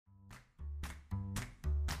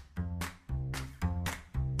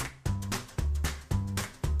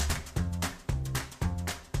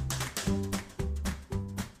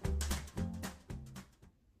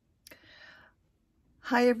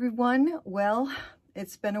Hi everyone. Well,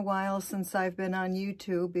 it's been a while since I've been on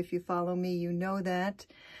YouTube. If you follow me, you know that.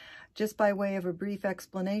 Just by way of a brief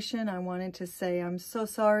explanation, I wanted to say I'm so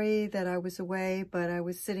sorry that I was away, but I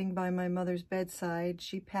was sitting by my mother's bedside.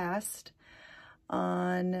 She passed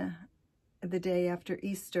on the day after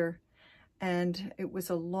Easter, and it was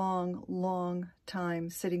a long, long time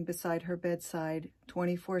sitting beside her bedside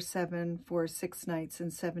 24/7 for 6 nights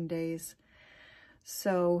and 7 days.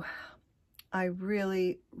 So I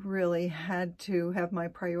really, really had to have my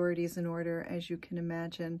priorities in order, as you can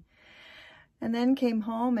imagine. And then came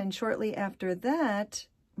home, and shortly after that,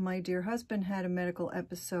 my dear husband had a medical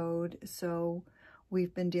episode, so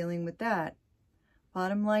we've been dealing with that.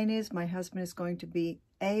 Bottom line is, my husband is going to be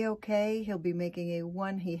A-okay. He'll be making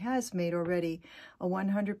he has made already, a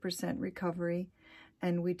 100% recovery,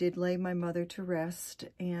 and we did lay my mother to rest,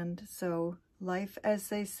 and so life, as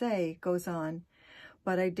they say, goes on.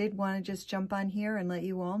 But I did want to just jump on here and let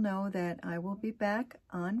you all know that I will be back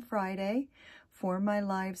on Friday for my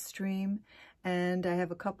live stream. And I have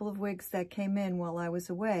a couple of wigs that came in while I was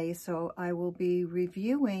away. So I will be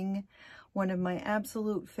reviewing one of my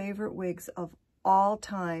absolute favorite wigs of all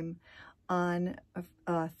time on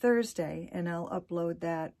Thursday. And I'll upload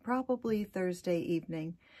that probably Thursday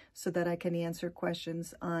evening so that I can answer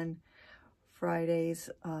questions on Friday's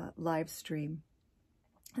live stream.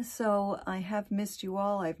 So I have missed you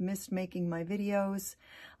all. I've missed making my videos.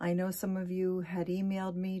 I know some of you had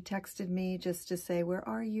emailed me, texted me just to say, where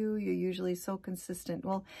are you? You're usually so consistent.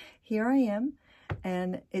 Well, here I am,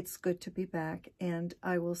 and it's good to be back. And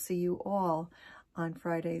I will see you all on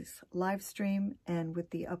Friday's live stream and with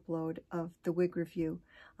the upload of the wig review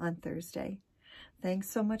on Thursday. Thanks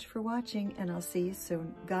so much for watching, and I'll see you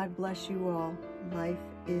soon. God bless you all. Life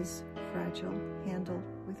is fragile. Handle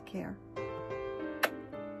with care.